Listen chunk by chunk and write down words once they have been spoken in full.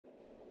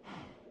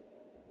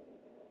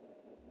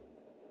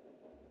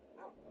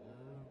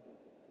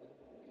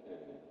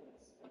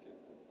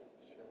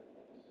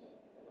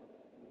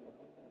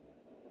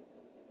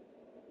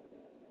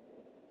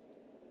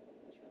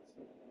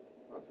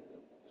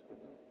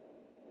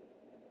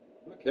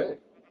Okay.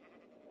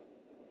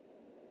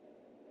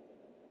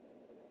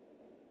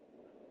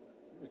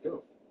 Here we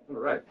go. All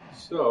right.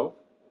 So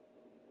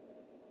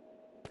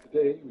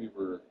today we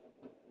were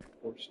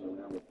fortune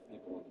around with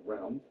people on the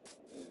realm,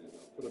 and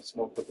I'll put a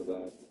small clip of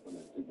that when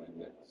I do my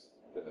next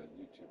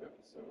YouTube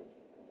episode.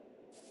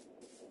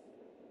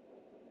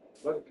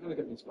 But it kind of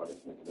got me inspired to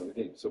make another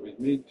game. So we've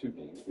made two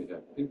games. We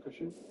have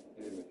Pincushion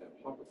and we have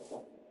Hopper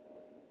Ball.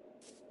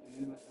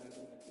 And I had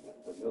an idea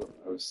for another one.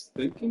 I was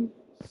thinking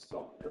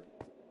soccer,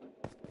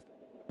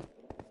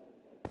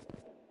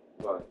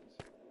 but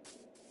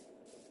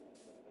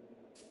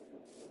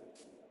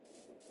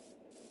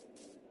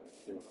I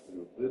came up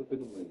with a little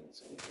bit of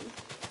landscaping.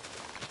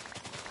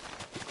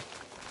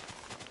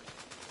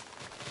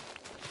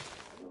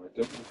 Now, I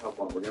don't know how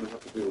long. We're going to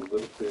have to do a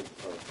little bit of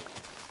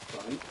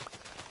science.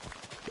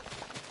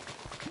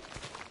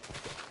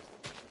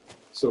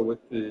 So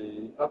with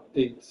the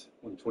update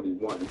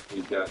 121,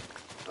 we got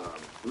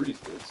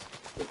breezes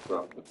that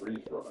drop the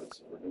breeze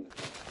rods. We're going to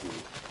have to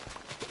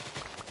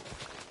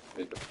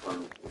make a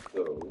farm with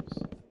those.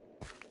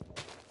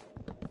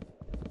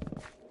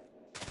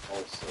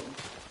 Also,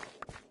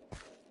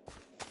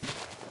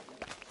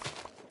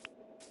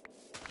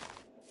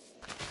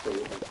 so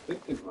what I'm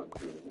thinking on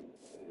doing is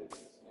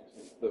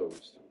using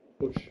those to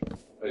push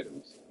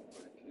items. I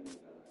can,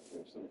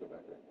 there's some go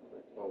back there.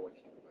 Oh, I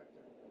can't go back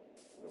there.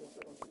 I don't want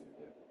that on video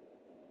yet.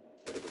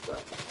 But it was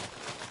that.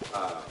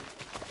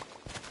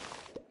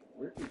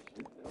 Where did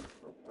you come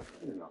from? How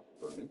come you're not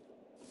burning?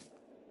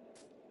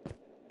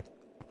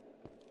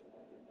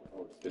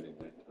 Oh, it's getting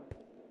nighttime.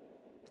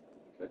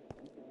 Okay.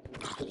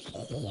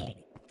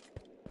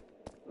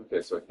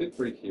 Okay, so I think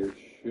right here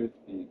should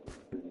be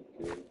pretty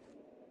good.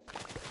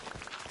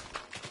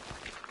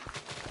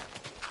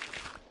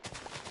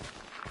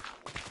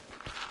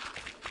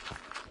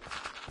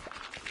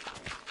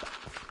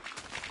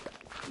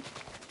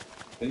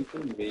 I'm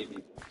thinking maybe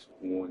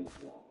 20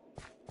 long.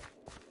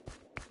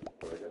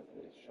 But I got a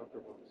shopper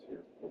box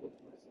here full of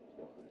my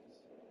supplies.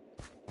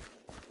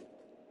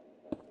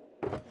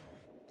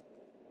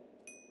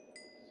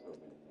 So we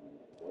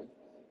need white.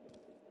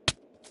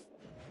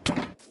 I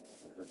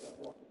heard that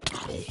walk.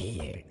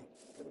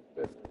 Got a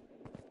bed.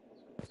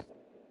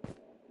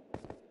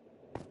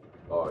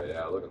 Oh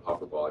yeah, look at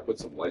Hopper Ball. I put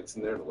some lights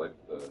in there to light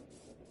the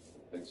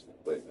things we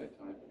play at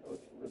nighttime. That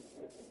looks really good.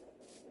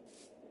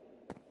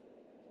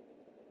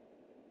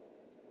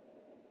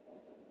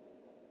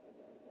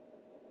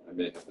 I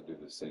may have to do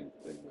the same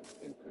thing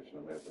with Pincushion.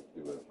 I may have to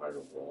do a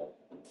higher wall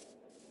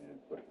and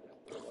put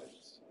the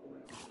lights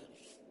around it.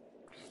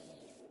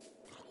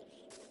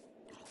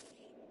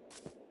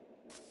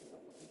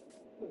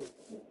 I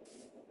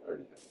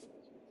already have some.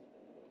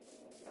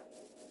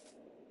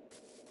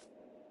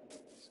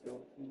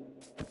 Skeleton.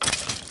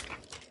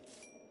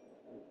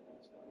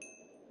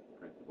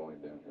 Crank the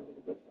volume down here a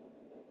little bit.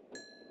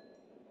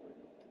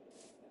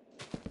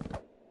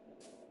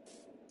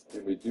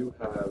 And we do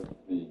have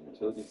the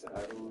utilities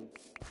add-on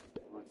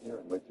on here.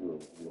 I might do a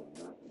review on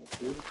that one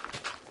too.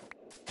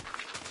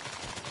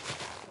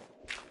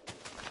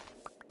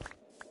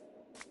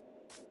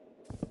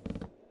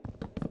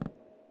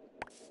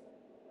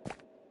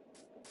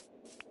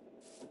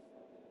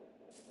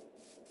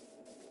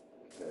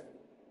 Okay.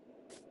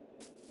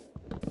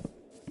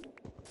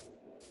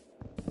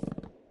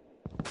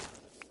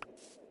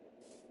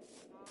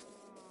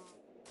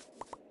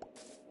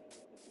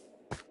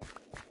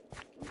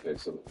 Okay,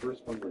 so the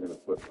first one we're going to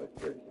put like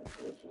right here.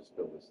 So let's just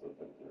fill this little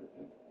bit of dirt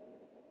in.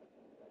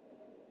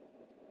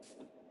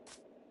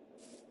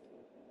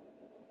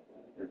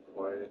 You're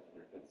quiet,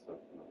 your head's up.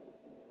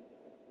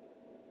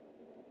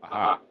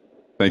 Aha.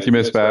 Thank you,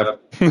 Miss Bab.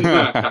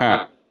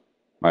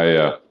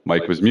 My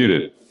mic was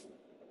muted.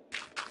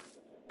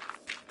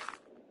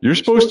 You're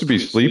supposed to be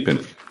sleeping.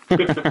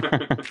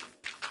 But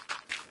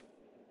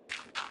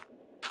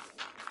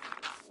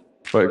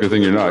good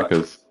thing you're not,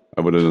 because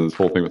I would have done this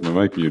whole thing with my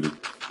mic muted.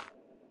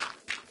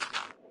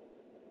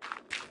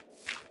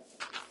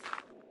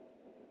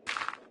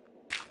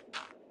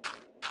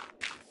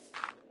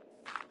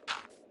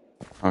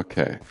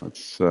 Okay,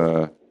 let's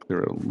clear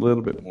it a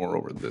little bit more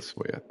over this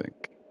way, I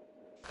think.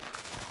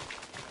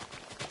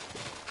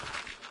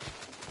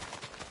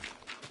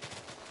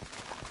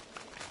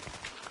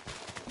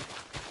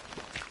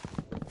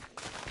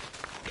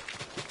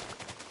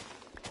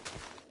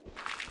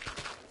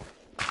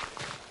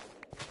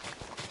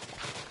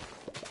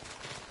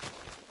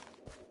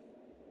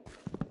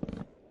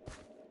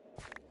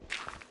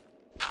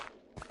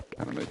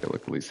 Kind of make it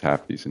look at least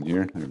half decent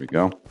here. There we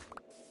go.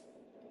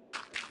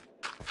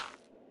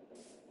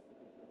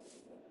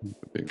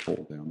 A big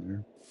hole down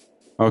there.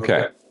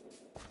 Okay. Is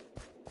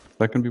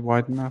that going to be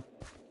wide enough?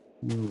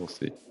 We'll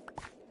see.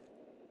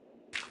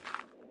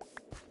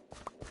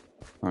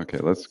 Okay,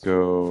 let's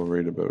go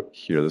right about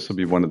here. This will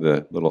be one of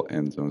the little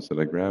end zones that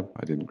I grab.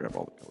 I didn't grab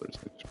all the colors.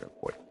 I just grabbed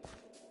white.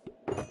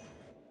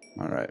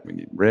 All right, we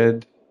need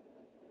red.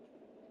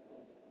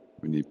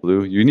 We need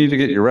blue. You need to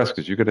get your rest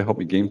because you got to help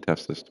me game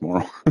test this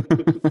tomorrow.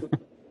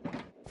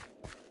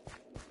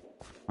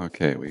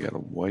 Okay, we got a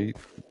white.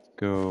 Let's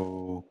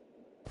go.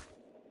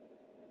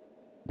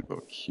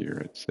 About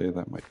here, I'd say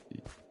that might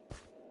be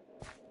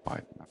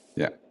wide enough.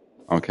 Yeah.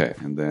 Okay,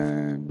 and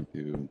then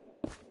we do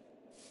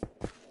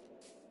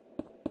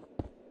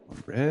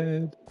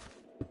red.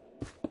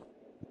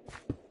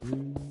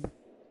 Blue.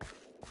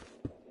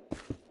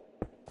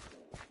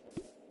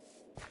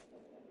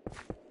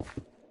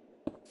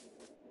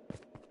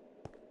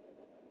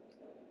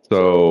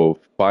 So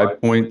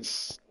 5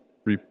 points,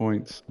 3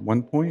 points,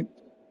 1 point,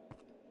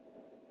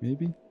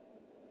 maybe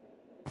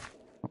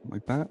something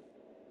like that.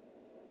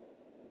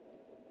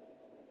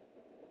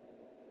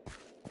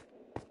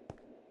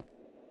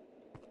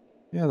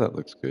 Yeah, that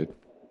looks good.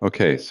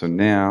 Okay, so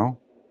now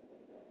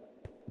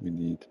we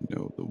need to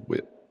know the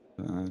width.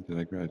 I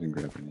didn't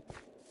grab any.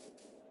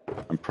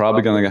 I'm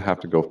probably gonna have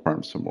to go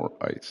farm some more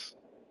ice.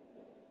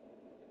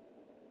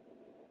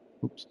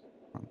 Oops.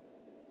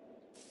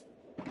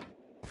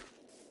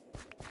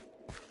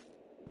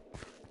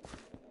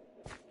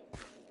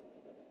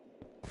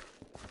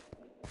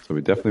 So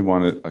we definitely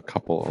wanted a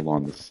couple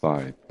along the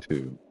side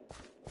too.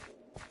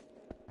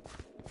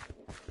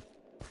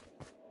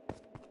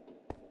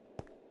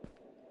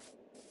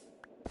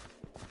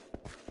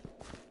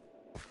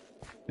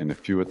 And a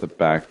few at the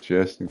back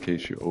just in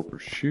case you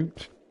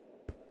overshoot.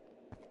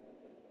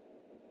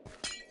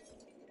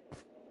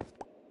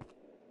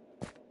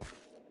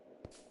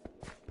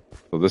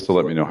 So this will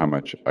let me know how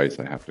much ice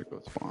I have to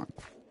go spawn.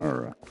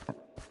 Or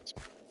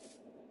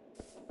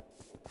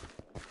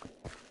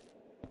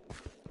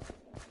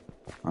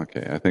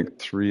okay, I think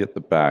 3 at the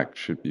back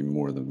should be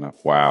more than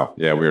enough. Wow,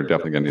 yeah, we are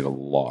definitely gonna need a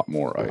lot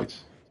more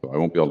ice. So I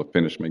won't be able to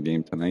finish my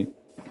game tonight.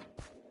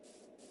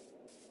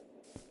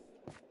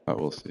 But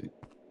we'll see.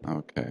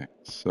 Okay,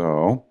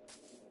 so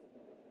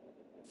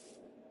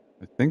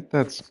I think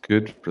that's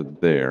good for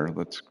there.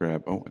 Let's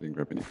grab, oh, I didn't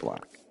grab any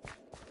black.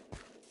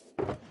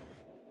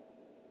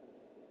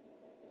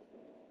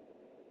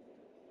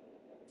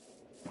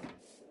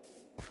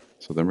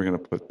 So then we're going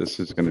to put, this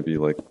is going to be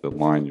like the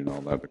line you're not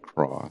allowed to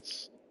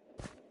cross.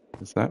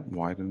 Is that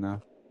wide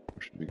enough?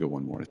 Or should we go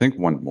one more? I think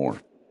one more.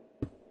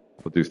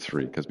 We'll do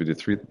 3 because we did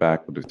 3 at the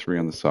back. We'll do 3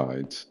 on the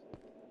sides.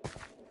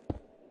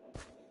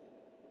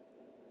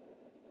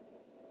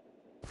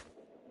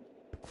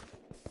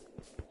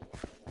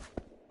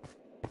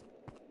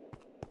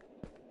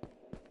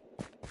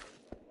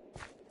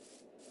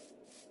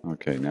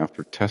 Okay, now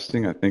for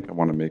testing, I think I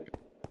want to make,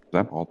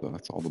 that's all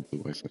the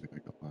blue ice I think I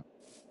got left.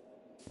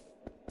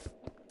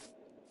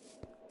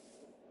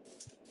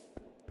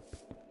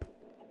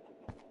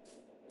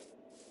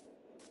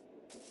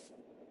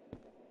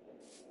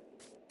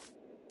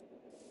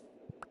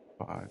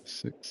 Five,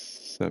 6,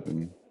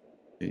 7,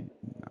 8, 9,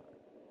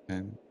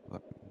 10,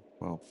 11,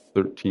 12,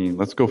 13.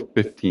 Let's go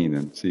 15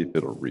 and see if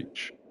it'll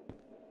reach.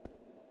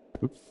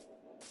 Oops.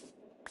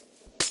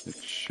 It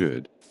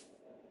should.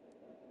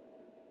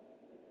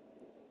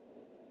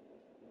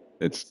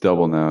 It's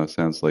double now. It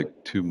sounds like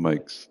 2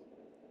 mics.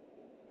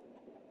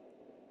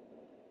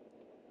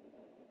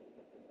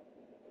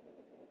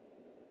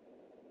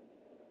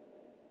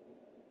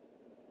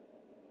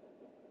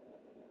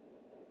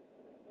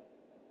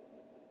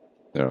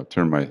 There, I'll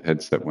turn my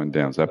headset one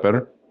down. Is that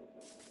better?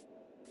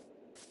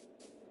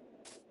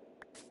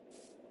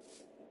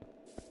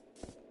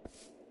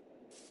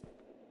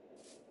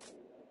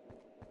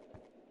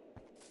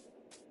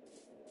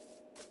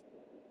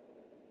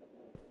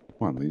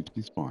 Come on, leave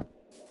despawn.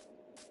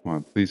 Come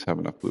on, please have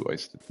enough blue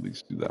ice to at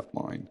least do that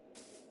line.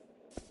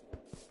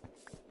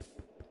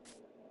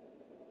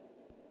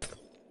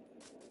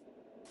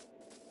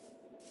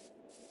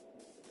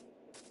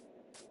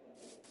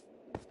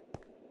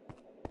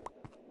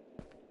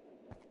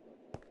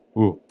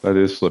 Ooh, that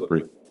is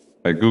slippery.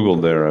 I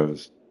Googled there. I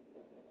was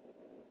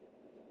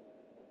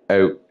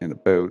out and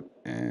about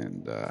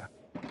and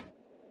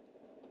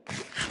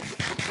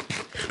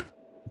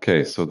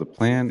okay, so the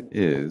plan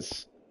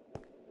is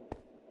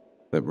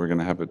that we're going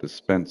to have a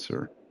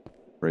dispenser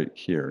right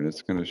here and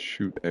it's going to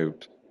shoot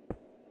out.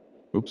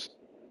 Oops.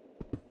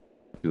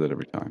 Do that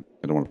every time.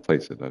 I don't want to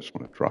place it. I just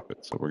want to drop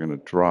it. So we're going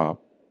to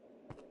drop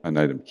an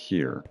item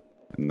here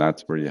and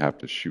that's where you have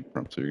to shoot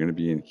from. So you're going to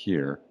be in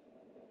here.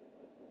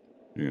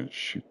 You're going to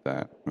shoot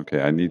that.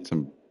 Okay, I need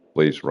some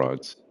blaze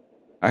rods.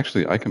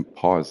 Actually, I can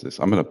pause this.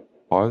 I'm going to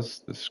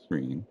pause the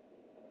screen.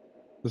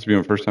 This will be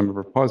my first time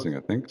ever pausing, I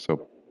think.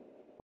 So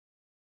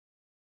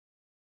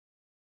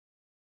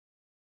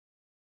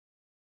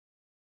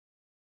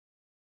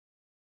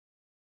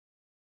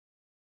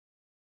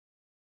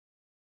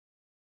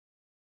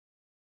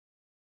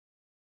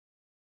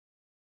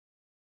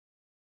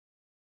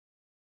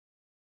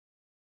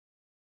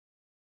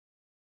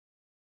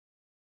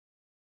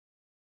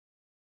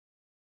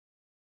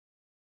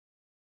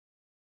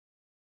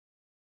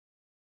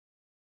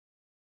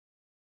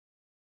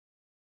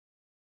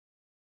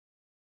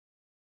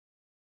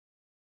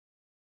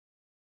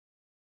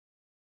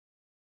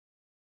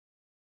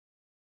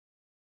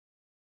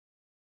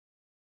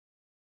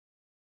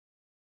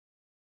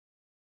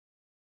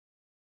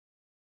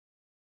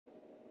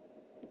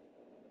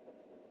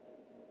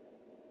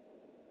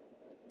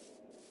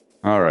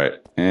All right,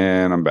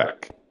 and I'm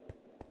back.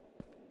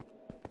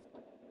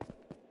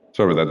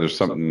 Sorry about that. There's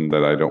something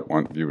that I don't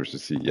want viewers to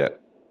see yet.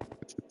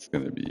 It's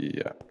going to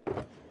be a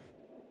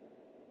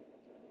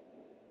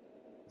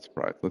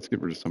surprise. Let's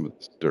get rid of some of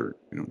this dirt.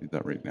 We don't need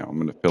that right now. I'm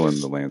going to fill in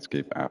the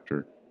landscape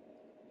after.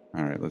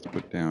 All right, let's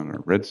put down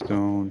our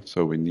redstone.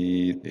 So we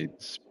need a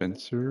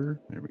dispenser.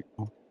 There we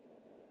go.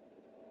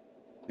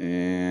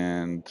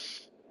 And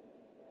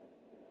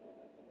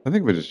I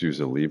think we just use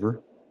a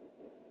lever.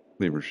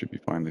 Lever should be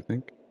fine, I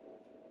think.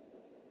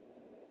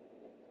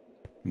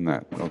 And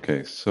that,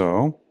 okay,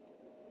 so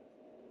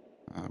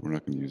we're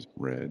not going to use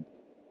red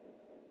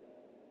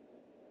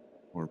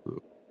or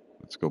blue.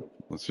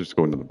 Let's just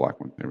go into the black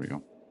one. There we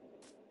go.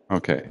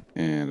 Okay,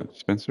 and a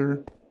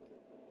dispenser.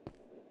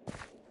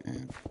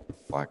 And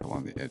black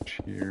along the edge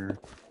here.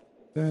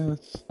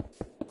 This.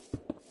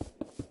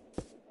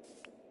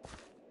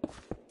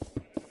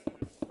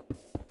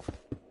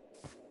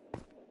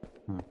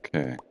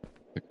 Okay,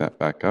 pick that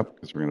back up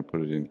because we're going to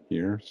put it in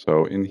here.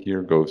 So in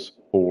here goes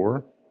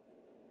 4,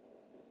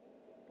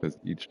 because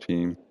each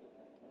team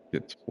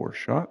gets 4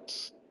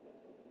 shots.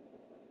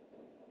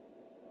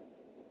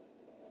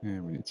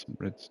 And we need some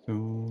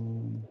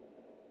redstone.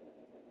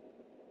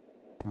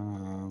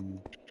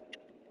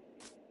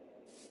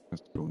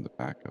 Let's go in the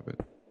back of it.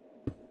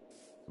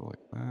 Go like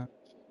that.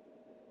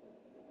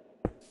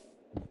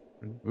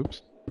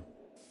 Oops.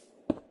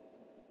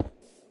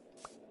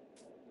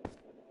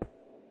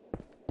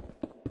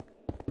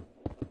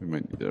 We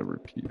might need a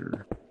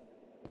repeater.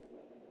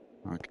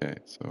 Okay,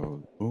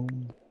 so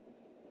boom.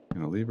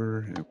 And a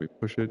lever, and if we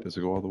push it, does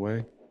it go all the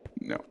way?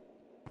 No.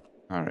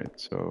 All right,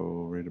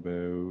 so right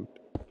about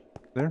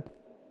there.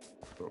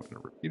 Throw in a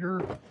repeater.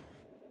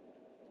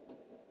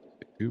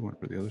 Take 2, one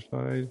for the other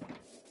side.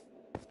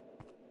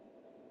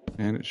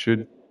 And it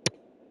should.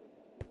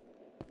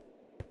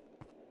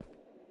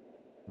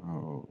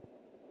 Oh,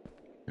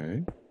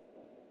 okay.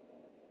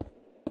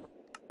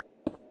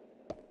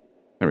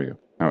 There we go.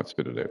 Now it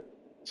spit it out.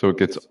 So it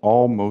gets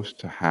almost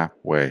to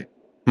halfway.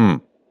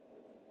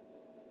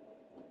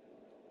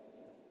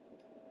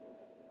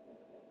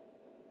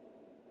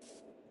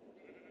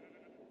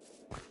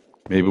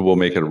 Maybe we'll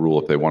make it a rule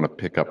if they want to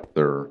pick up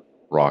their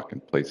rock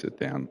and place it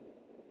down.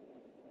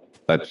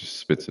 That just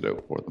spits it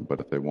out for them. But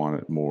if they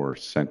want it more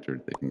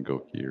centered, they can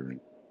go here and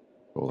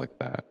go like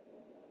that.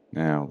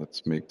 Now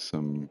let's make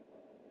some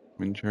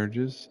wind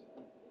charges.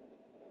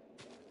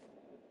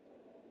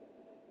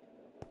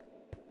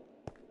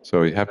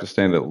 So you have to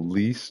stand at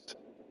least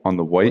on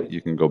the white.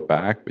 You can go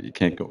back, but you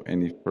can't go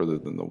any further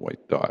than the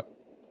white dot.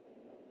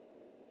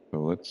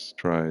 So let's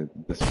try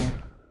this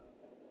one.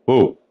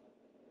 Whoa.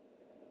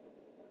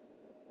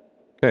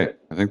 Okay,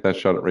 I think that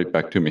shot it right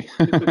back to me.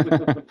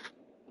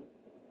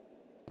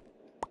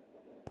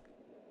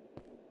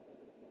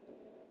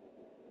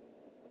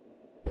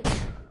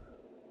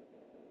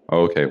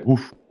 Okay,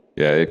 woof.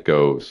 Yeah, it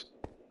goes.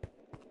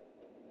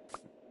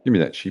 Give me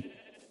that sheep.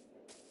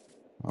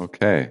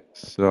 Okay,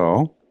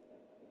 so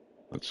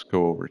let's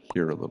go over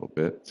here a little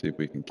bit, see if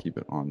we can keep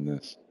it on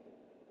this.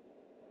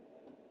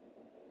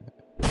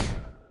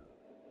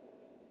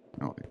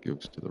 No, it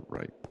goes to the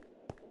right.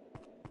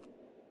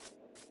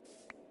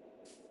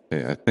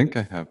 Okay, I think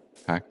I have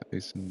packed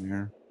ice in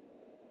there.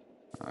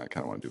 I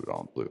kind of want to do it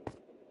all in blue.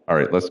 All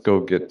right, let's go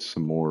get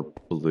some more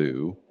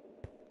blue.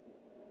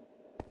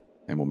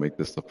 And we'll make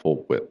this the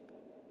full width.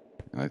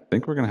 And I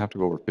think we're going to have to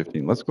go over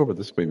 15. Let's go over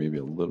this way maybe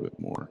a little bit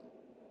more.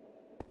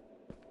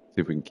 See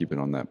if we can keep it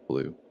on that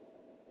blue.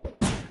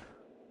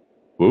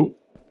 Whoop.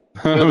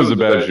 That was a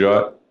bad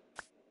shot.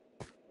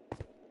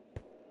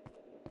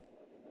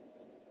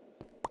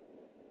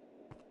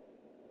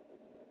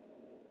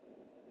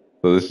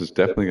 So this is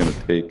definitely going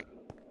to take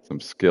some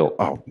skill.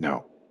 Oh,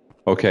 no.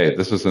 Okay,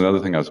 this is another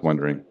thing I was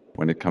wondering.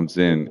 When it comes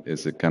in,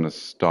 is it going to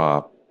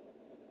stop?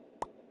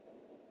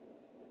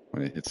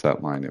 When it hits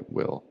that line, it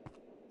will.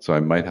 So I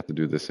might have to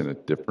do this in a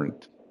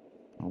different...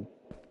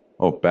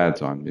 Oh,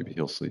 Bad's on. Maybe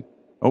he'll sleep.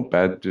 Oh,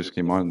 Bad just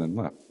came on and then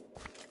left.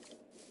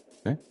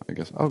 Okay, I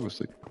guess I'll go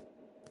sleep.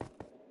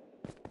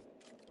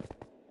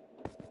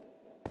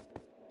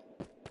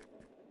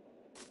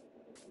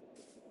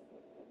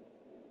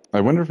 I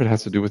wonder if it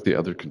has to do with the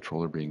other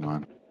controller being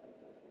on.